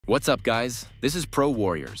What's up, guys? This is Pro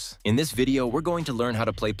Warriors. In this video, we're going to learn how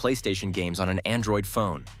to play PlayStation games on an Android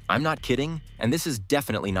phone. I'm not kidding, and this is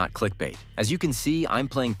definitely not clickbait. As you can see, I'm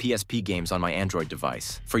playing PSP games on my Android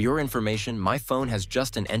device. For your information, my phone has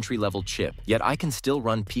just an entry-level chip, yet I can still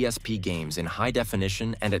run PSP games in high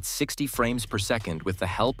definition and at 60 frames per second with the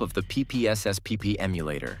help of the PPSSPP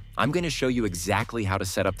Emulator. I'm going to show you exactly how to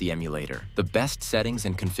set up the emulator, the best settings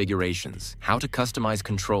and configurations, how to customize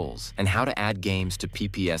controls, and how to add games to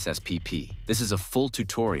PPSSPP. This is a full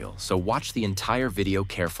tutorial, so watch the entire video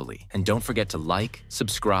carefully. And don't forget to like,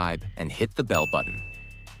 subscribe, and hit the bell button.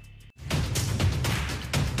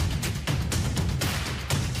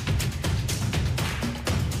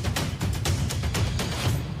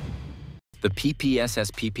 The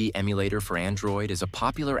PPSSPP Emulator for Android is a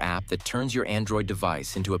popular app that turns your Android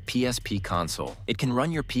device into a PSP console. It can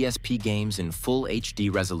run your PSP games in full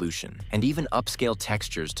HD resolution and even upscale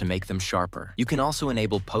textures to make them sharper. You can also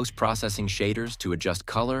enable post-processing shaders to adjust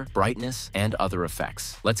color, brightness, and other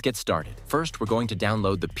effects. Let's get started. First, we're going to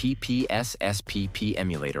download the PPSSPP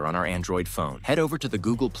Emulator on our Android phone. Head over to the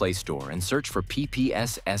Google Play Store and search for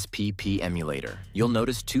PPSSPP Emulator. You'll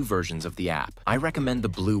notice two versions of the app. I recommend the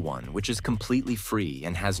blue one, which is completely free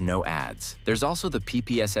and has no ads. There's also the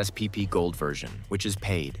PPSSPP Gold version, which is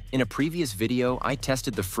paid. In a previous video, I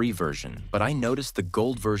tested the free version, but I noticed the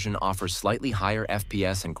Gold version offers slightly higher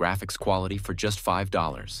FPS and graphics quality for just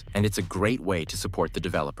 $5, and it's a great way to support the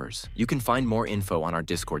developers. You can find more info on our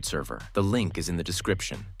Discord server. The link is in the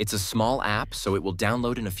description. It's a small app, so it will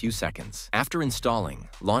download in a few seconds. After installing,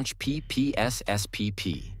 launch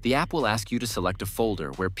PPSSPP. The app will ask you to select a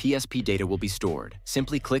folder where PSP data will be stored.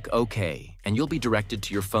 Simply click OK, and you'll be directed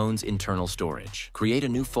to your phone's internal storage. Create a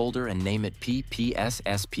new folder and name it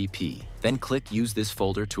PPSSPP. Then click Use this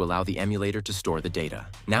folder to allow the emulator to store the data.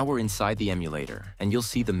 Now we're inside the emulator, and you'll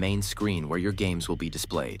see the main screen where your games will be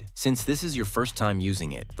displayed. Since this is your first time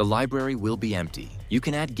using it, the library will be empty. You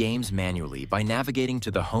can add games manually by navigating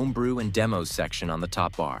to the Homebrew and Demos section on the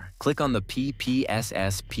top bar. Click on the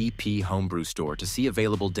PPSSPP Homebrew store to see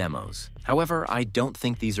available demos. However, I don't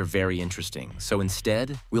think these are very interesting, so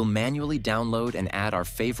instead, we'll manually download and add our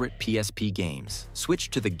favorite PSP games.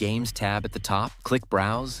 Switch to the Games tab at the top, click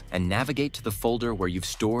Browse, and navigate to the folder where you've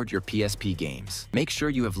stored your PSP games. Make sure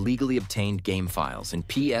you have legally obtained game files in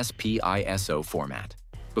PSP ISO format.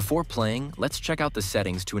 Before playing, let's check out the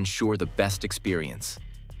settings to ensure the best experience.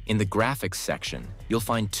 In the Graphics section, you'll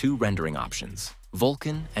find two rendering options,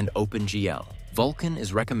 Vulkan and OpenGL. Vulkan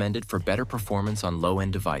is recommended for better performance on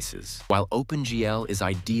low-end devices, while OpenGL is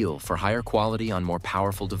ideal for higher quality on more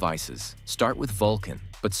powerful devices. Start with Vulkan,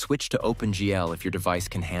 but switch to OpenGL if your device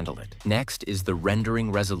can handle it. Next is the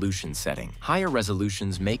rendering resolution setting. Higher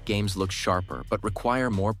resolutions make games look sharper but require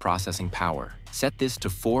more processing power. Set this to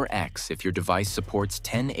 4x if your device supports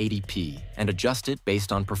 1080p and adjust it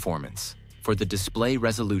based on performance. For the display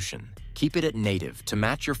resolution, keep it at native to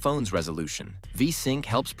match your phone's resolution. VSync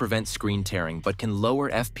helps prevent screen tearing but can lower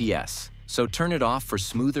FPS, so turn it off for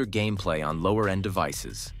smoother gameplay on lower-end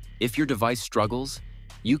devices. If your device struggles,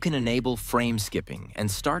 you can enable frame skipping and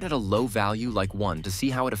start at a low value like 1 to see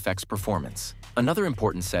how it affects performance. Another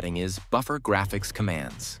important setting is buffer graphics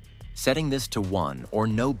commands. Setting this to 1 or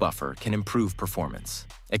no buffer can improve performance.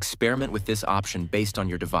 Experiment with this option based on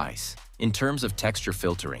your device. In terms of texture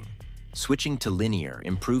filtering, switching to linear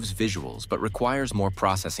improves visuals but requires more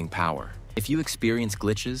processing power. If you experience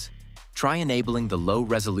glitches, try enabling the low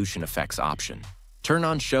resolution effects option. Turn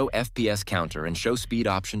on Show FPS Counter and Show Speed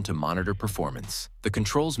option to monitor performance. The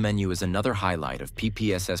Controls menu is another highlight of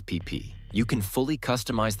PPSSPP. You can fully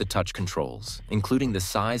customize the touch controls, including the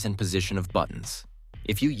size and position of buttons.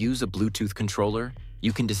 If you use a Bluetooth controller,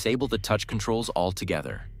 you can disable the touch controls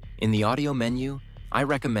altogether. In the audio menu, I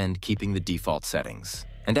recommend keeping the default settings.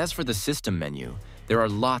 And as for the system menu, there are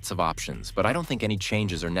lots of options, but I don't think any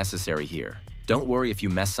changes are necessary here. Don't worry if you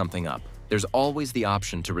mess something up. There's always the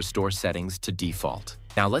option to restore settings to default.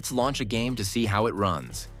 Now let's launch a game to see how it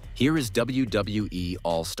runs. Here is WWE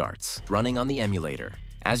All-Stars, running on the emulator.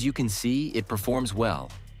 As you can see, it performs well,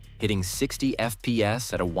 hitting 60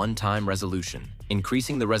 FPS at a one-time resolution.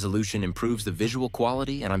 Increasing the resolution improves the visual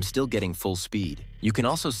quality, and I'm still getting full speed. You can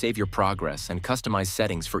also save your progress and customize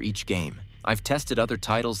settings for each game. I've tested other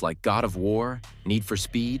titles like God of War, Need for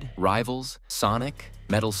Speed, Rivals, Sonic,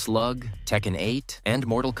 Metal Slug, Tekken 8, and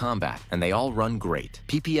Mortal Kombat, and they all run great.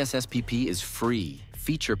 PPSSPP is free,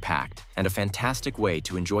 feature-packed, and a fantastic way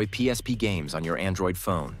to enjoy PSP games on your Android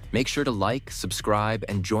phone. Make sure to like, subscribe,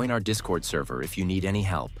 and join our Discord server if you need any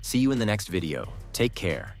help. See you in the next video. Take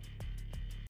care.